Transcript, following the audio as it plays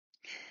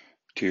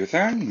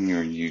Tirthalion,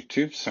 your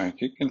YouTube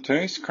psychic, and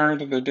today's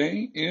card of the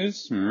day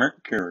is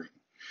Mercury.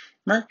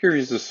 Mercury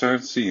is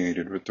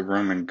associated with the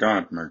Roman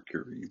god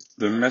Mercury,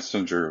 the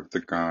messenger of the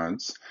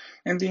gods,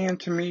 and the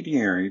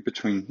intermediary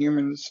between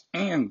humans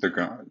and the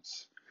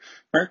gods.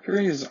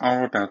 Mercury is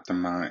all about the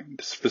mind,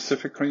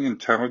 specifically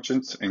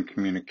intelligence and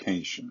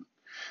communication,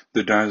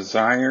 the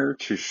desire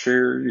to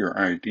share your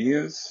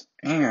ideas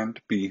and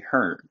be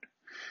heard,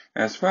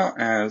 as well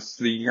as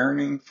the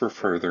yearning for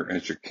further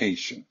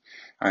education,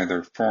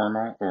 either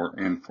formal or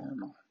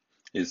informal,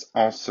 is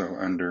also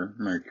under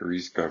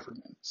Mercury's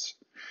governance.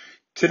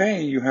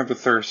 Today you have a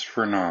thirst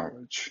for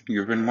knowledge.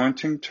 You've been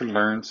wanting to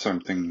learn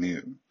something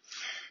new.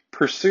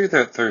 Pursue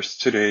that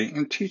thirst today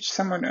and teach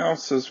someone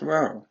else as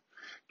well.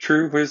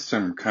 True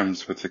wisdom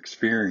comes with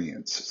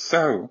experience,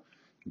 so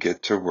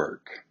get to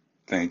work.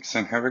 Thanks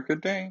and have a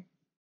good day.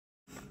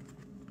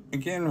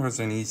 Again, was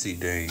an easy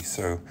day,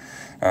 so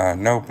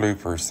no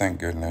bloopers,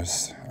 thank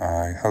goodness.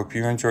 I hope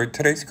you enjoyed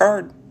today's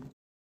card.